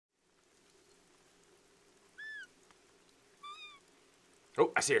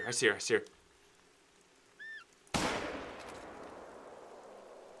Oh, I see her. I see her. I see her.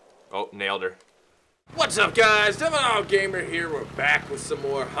 Oh, nailed her. What's up, guys? TheDevildogGamer here. We're back with some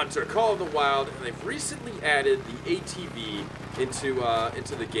more Hunter Call of the Wild, and they've recently added the ATV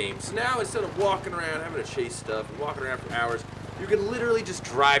into the game. So now, instead of walking around having to chase stuff and walking around for hours, you can literally just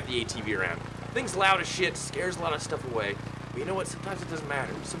drive the ATV around. Thing's loud as shit, scares a lot of stuff away. But you know what? Sometimes it doesn't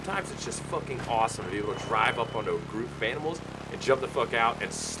matter. Sometimes it's just fucking awesome to be able to drive up onto a group of animals and jump the fuck out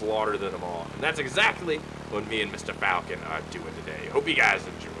and slaughter them all. And that's exactly what me and Mr. Falcon are doing today. Hope you guys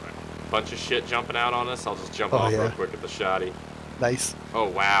enjoy. Bunch of shit jumping out on us. I'll just jump off real quick at the shoddy. Nice. Oh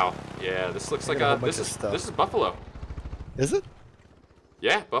wow. Yeah, this looks like a this is buffalo. Is it?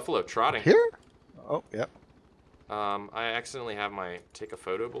 Yeah, buffalo trotting. Here? Oh, yeah. I accidentally have my take a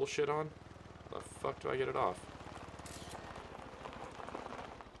photo bullshit on. The fuck do I get it off?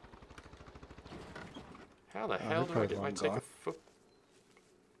 How the hell do I get my take a photo?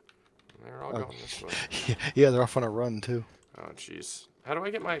 They're all going this way. Yeah, they're off on a run too. Oh jeez. How do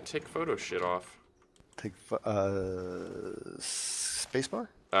I get my take photo shit off? Take spacebar?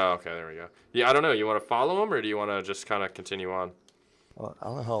 Oh, okay, there we go. Yeah, I don't know. You want to follow him, or do you want to just kind of continue on? Well, I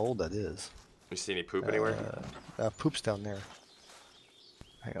don't know how old that is. You see any poop anywhere? Poop's down there.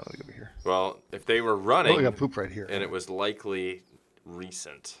 Hang on, let me go over here. Well, if they were running, oh, we got poop right here. And it was likely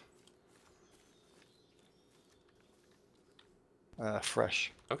recent.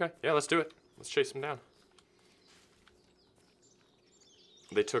 Fresh. Okay, yeah, let's do it. Let's chase them down.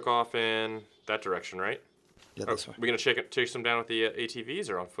 They took off in that direction, right? Yeah, this way. We're gonna chase them down with the ATVs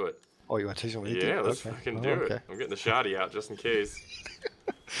or on foot? Oh, you want to chase them with the ATVs? Yeah, let's fucking do it. I'm getting the shoddy out just in case.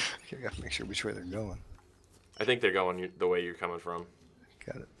 Okay, I gotta make sure which way they're going. I think they're going the way you're coming from.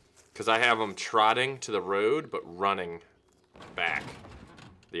 Got it. Because I have them trotting to the road, but running back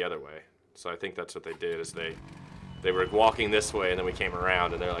the other way. So I think that's what they did, is they were walking this way, and then we came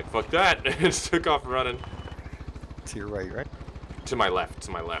around, and they're like, fuck that, and just took off running. To your right, right? To my left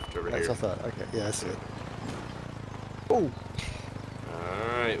over here. That's what I thought. Okay, yeah, I see it. Oh!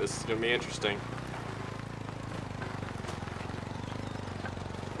 Alright, this is gonna be interesting.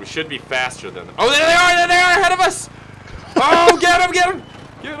 We should be faster than them. Oh, there they are ahead of us! Oh, get them! Get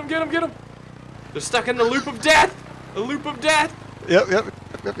them! They're stuck in the loop of death! A loop of death! Yep.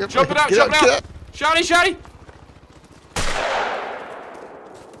 Jumping out! Shoddy!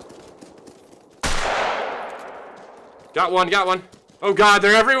 Got one. Oh god,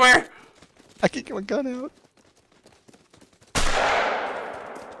 they're everywhere! I can't get my gun out.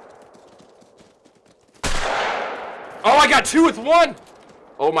 Oh, I got two with one!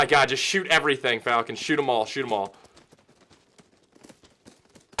 Oh my god, just shoot everything, Falcon. Shoot them all.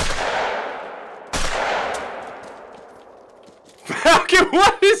 Falcon,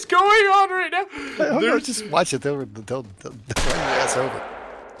 what is going on right now? They're just watch it. They'll run your ass over.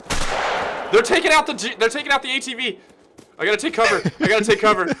 They're taking out the ATV. I gotta take cover.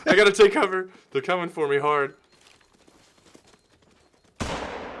 They're coming for me hard.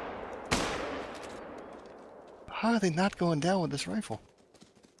 How are they not going down with this rifle?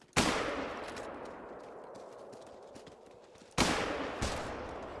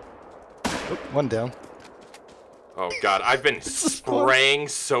 Oh, one down. Oh god, I've been spraying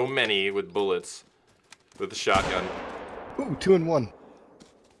so many with bullets with the shotgun. Ooh, 2 and 1.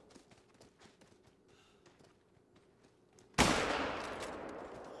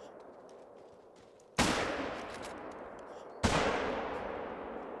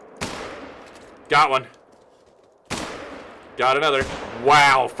 Got one. Got another.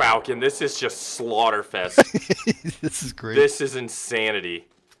 Wow, Falcon, this is just slaughterfest. This is great. This is insanity.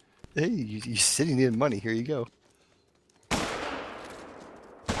 Hey, you said you needed money. Here you go.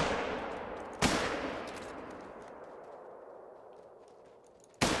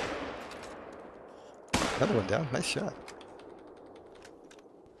 Another one down. Nice shot.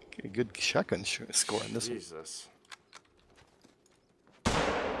 Okay, good shotgun score on this one. Jesus.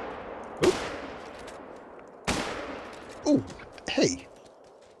 Ooh, hey.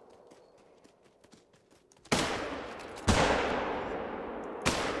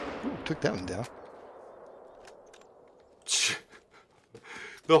 Ooh, took that one down.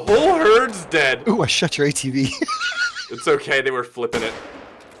 The whole herd's dead. Ooh, I shot your ATV. It's okay, they were flipping it.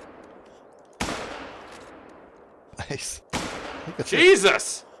 Nice.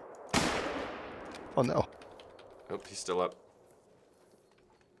 Jesus! Oh no. Oh, he's still up.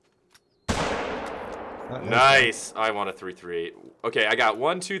 Nice. I want a 338. Okay, I got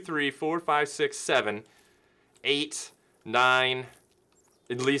 1, 2, 3, 4, 5, 6, 7, 8, 9.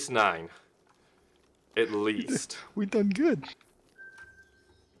 At least 9. At least. We done good.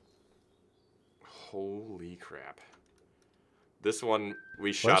 Holy crap. This one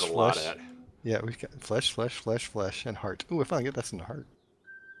we shot a lot at. Yeah, we've got flesh, flesh, flesh, flesh, and heart. Ooh, if I get that's in the heart.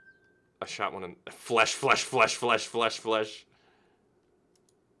 I shot one in flesh, flesh, flesh, flesh, flesh, flesh.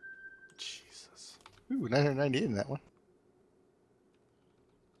 Jesus. Ooh, 998 in that one.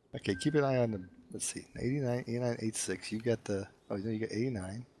 Okay, keep an eye on the. Let's see, 89, 89, 86. You got the. Oh, you got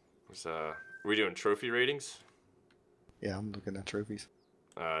 89. There's are we doing trophy ratings? Yeah, I'm looking at trophies.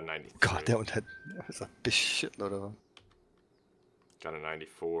 93. God, that was a big shitload of them. Got a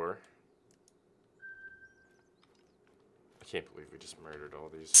 94. I can't believe we just murdered all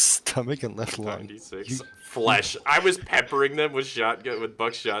these. Stomach and left lung. 96. Flesh. I was peppering them with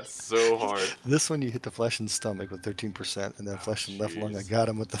buckshots so hard. This one you hit the flesh and stomach with 13%, and then flesh and left lung I got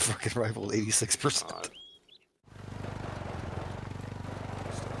him with the fucking rifle with 86%. God.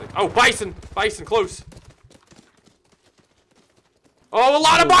 Oh, bison! Bison, close! Oh, a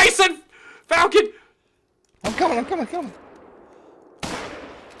lot of bison! Falcon! I'm coming.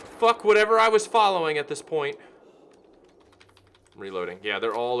 Fuck whatever I was following at this point. I'm reloading. Yeah,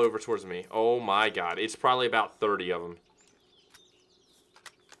 they're all over towards me. Oh my god. It's probably about 30 of them.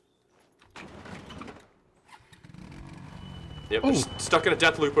 Yep, they're stuck in a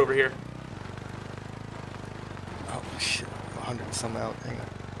death loop over here. Oh shit, 100 some out. Hang on.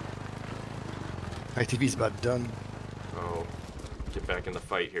 ITV's about done. Oh, get back in the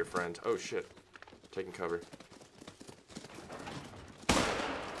fight here, friend. Oh shit. Taking cover.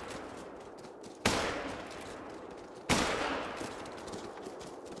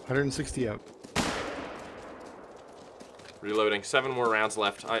 $160 out. Reloading. 7 more rounds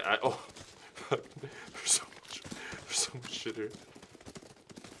left. Oh. There's so much shit here.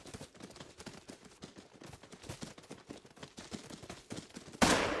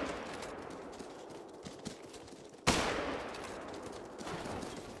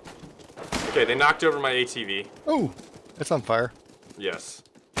 Okay, they knocked over my ATV. Oh, it's on fire. Yes.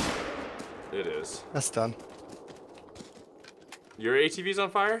 It is. That's done. Your ATV's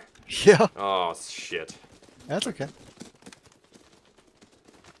on fire? Yeah. Oh, shit. That's okay.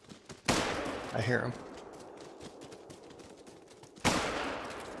 I hear him.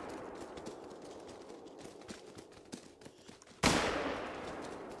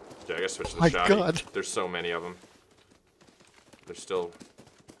 Okay, I gotta switch to the My shotty. God. There's so many of them. They're still...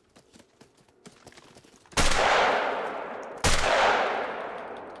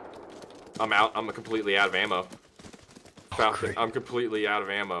 I'm out. I'm completely out of ammo. Falcon, I'm completely out of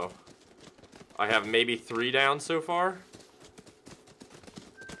ammo. I have maybe 3 down so far.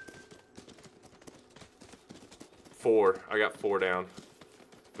 4. I got 4 down.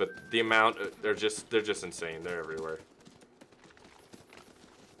 But the amount, they're just insane. They're everywhere.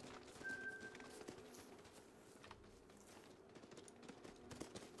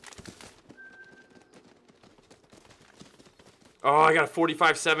 Oh, I got a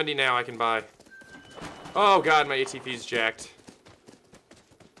 4570 now I can buy. Oh god, my ATV's jacked.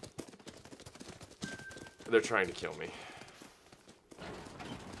 They're trying to kill me.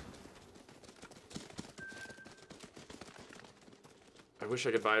 I wish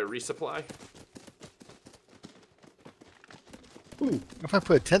I could buy a resupply. Ooh, if I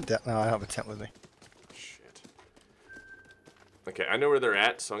put a tent down, no, I have a tent with me. Shit. Okay, I know where they're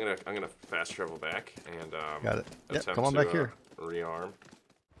at, so I'm gonna fast travel back and Got it. Yep, attempt come on to, back here. Rearm.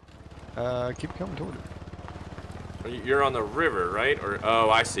 Keep coming toward it. You're on the river, right? Or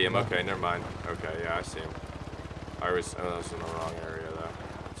oh, I see him. Okay, never mind. Okay, yeah, I see him. I was in the wrong area though.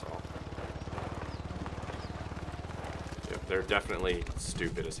 That's all. Yep, they're definitely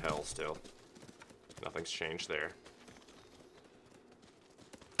stupid as hell still. Nothing's changed there.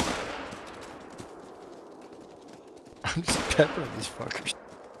 I'm just peppering these fuckers.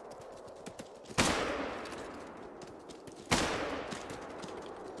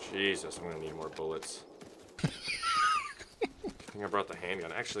 Jesus, I'm gonna need more bullets. I think I brought the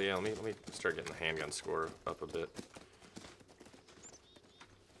handgun. Actually, yeah, let me start getting the handgun score up a bit.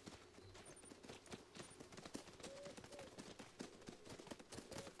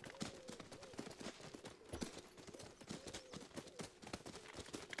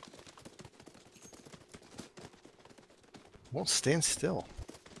 Won't stand still.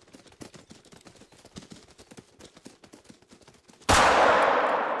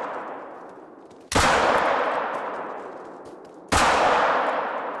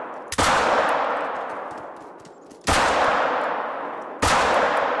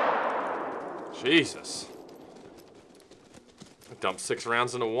 Jesus. I dumped 6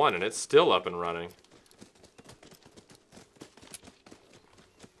 rounds into 1 and it's still up and running.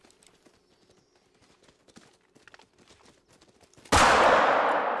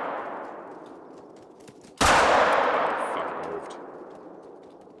 Fucking moved.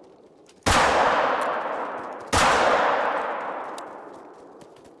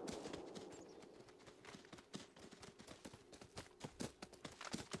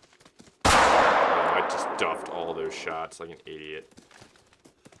 those shots like an idiot.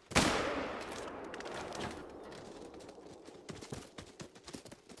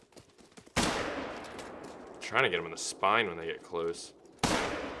 Trying to get them in the spine when they get close.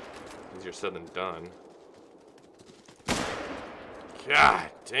 Easier said than done. God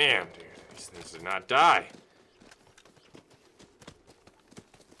damn, dude. These things did not die.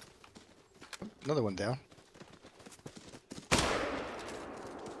 Another one down.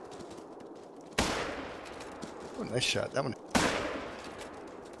 Oh, nice shot. That one.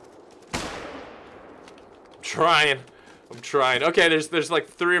 I'm trying. Okay, there's like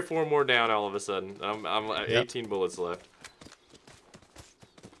 3 or 4 more down all of a sudden. I'm at 18 bullets left.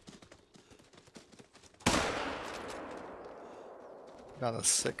 Got a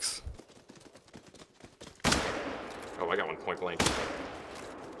 6. Oh, I got one point blank.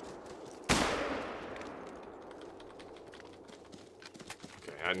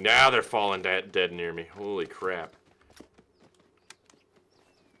 Okay, now they're falling dead near me. Holy crap.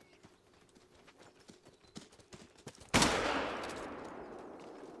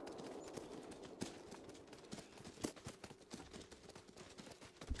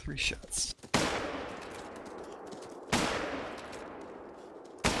 Three shots.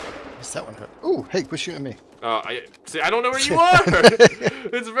 What's that one hurt? Ooh, hey, quit shooting at me. I don't know where you are.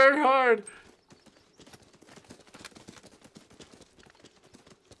 It's very hard.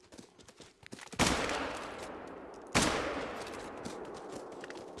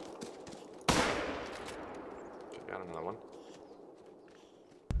 Got another one.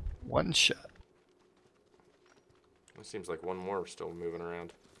 One shot. It seems like one more still moving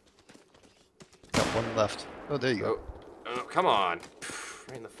around. Got one left. Oh, there you go. Oh, come on.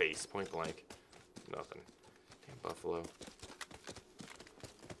 Right in the face, point blank. Nothing. Damn buffalo.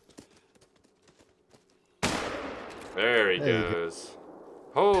 There he goes.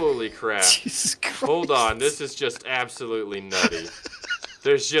 Holy crap. Jesus Christ. Hold on, this is just absolutely nutty.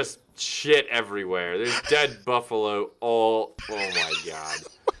 There's just shit everywhere. There's dead buffalo all... Oh my god.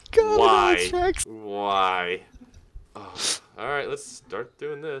 God, why? Why? Oh. Alright, let's start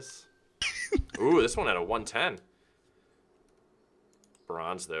doing this. Ooh, this one had a 110.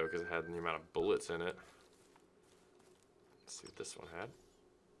 Bronze, though, because it had the amount of bullets in it. Let's see what this one had.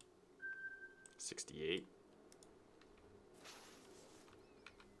 68.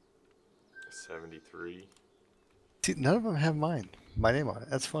 73. See, none of them have my name on it.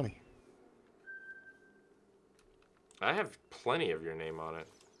 That's funny. I have plenty of your name on it.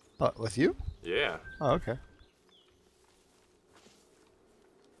 Oh, with you? Yeah. Oh, okay.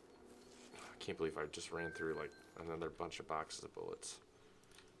 I can't believe I just ran through like another bunch of boxes of bullets.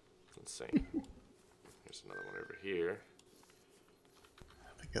 It's insane. There's another one over here.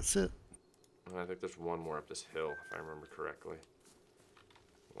 I think that's it. And I think there's one more up this hill, if I remember correctly.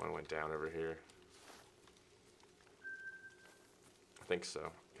 One went down over here. I think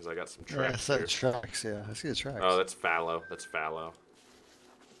so, because I got some tracks Yeah, I here. saw tracks, yeah. I see the tracks. Oh, that's fallow. That's fallow.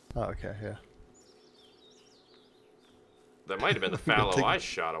 Oh, okay, yeah. That might have been the fallow I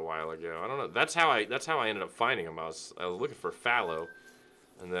shot a while ago. I don't know. That's how I ended up finding him. I was looking for fallow,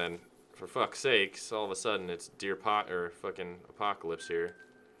 and then for fuck's sakes, all of a sudden it's deer pot or fucking apocalypse here.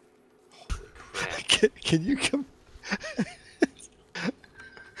 Holy crap! Can you come?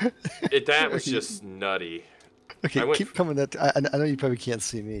 That was just nutty. Okay, keep coming. I know you probably can't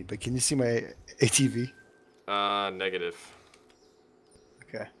see me, but can you see my ATV? Negative.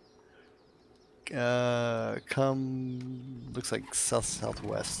 Okay. Come. Looks like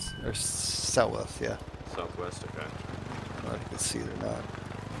southwest or southwest, yeah. Southwest, okay. I don't know if you can see it or not.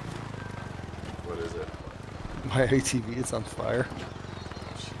 What is it? My ATV is on fire.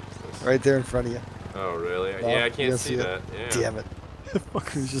 Jesus. Right there in front of you. Oh, really? No, yeah, I can't see that. Yeah. Damn it. The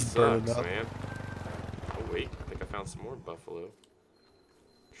fucker's just burning up. Man. Oh, wait. I think I found some more buffalo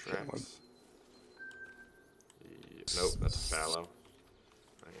tracks. Yeah, nope, that's a fallow.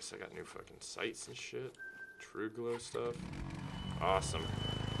 I guess I got new fucking sights and shit. True glow stuff. Awesome.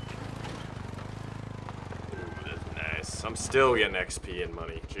 Ooh, that's nice. I'm still getting XP and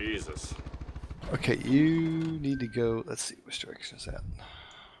money. Jesus. Okay, you need to go. Let's see, which direction is that?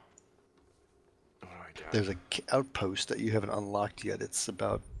 Oh my god. There's a outpost that you haven't unlocked yet. It's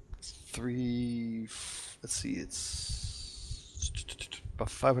about 3. Let's see, it's about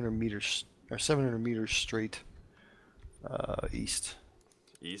 500 meters or 700 meters straight east.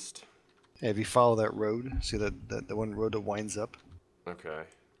 East? Yeah, if you follow that road, see that the one road that winds up? Okay.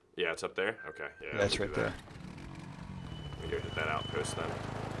 Yeah, it's up there? Okay. Yeah, That's right there. We go hit that outpost then.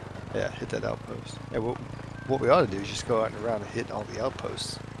 Yeah, hit that outpost. Yeah, what we ought to do is just go out and around and hit all the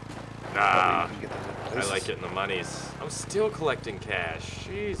outposts. Nah, I like getting the monies. I'm still collecting cash.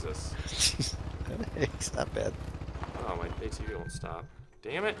 Jesus. It's not bad. Oh, my ATV won't stop.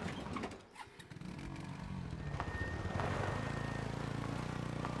 Damn it.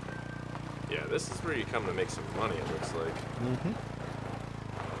 Yeah, this is where you come to make some money, it looks like. Mm-hmm.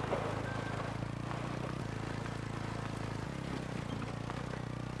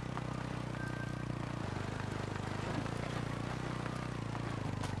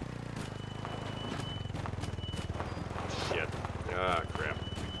 Shit. Ah, crap.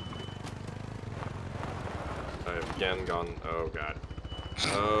 I've again gone... Oh, God.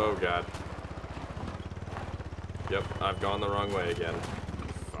 Oh, God. Yep, I've gone the wrong way again.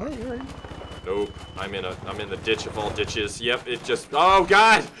 Fuck. Hey, you're right. Nope. I'm in the ditch of all ditches. Yep, it just... Oh,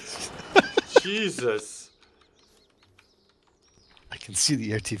 God! Jesus. I can see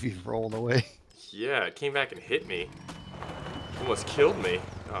the ATV rolling away. Yeah, it came back and hit me. Almost killed me.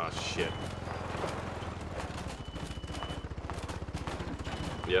 Oh, shit.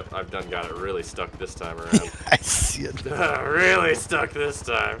 Yep, I've got it really stuck this time around. I see it. Really stuck this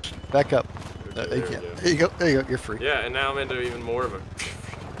time. Back up. Okay, There you go. There you go. You're free. Yeah, and now I'm into even more of a...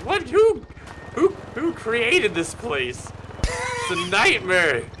 What? Who created this place? It's a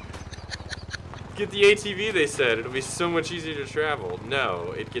nightmare. Get the ATV, they said. It'll be so much easier to travel.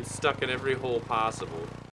 No, it gets stuck in every hole possible.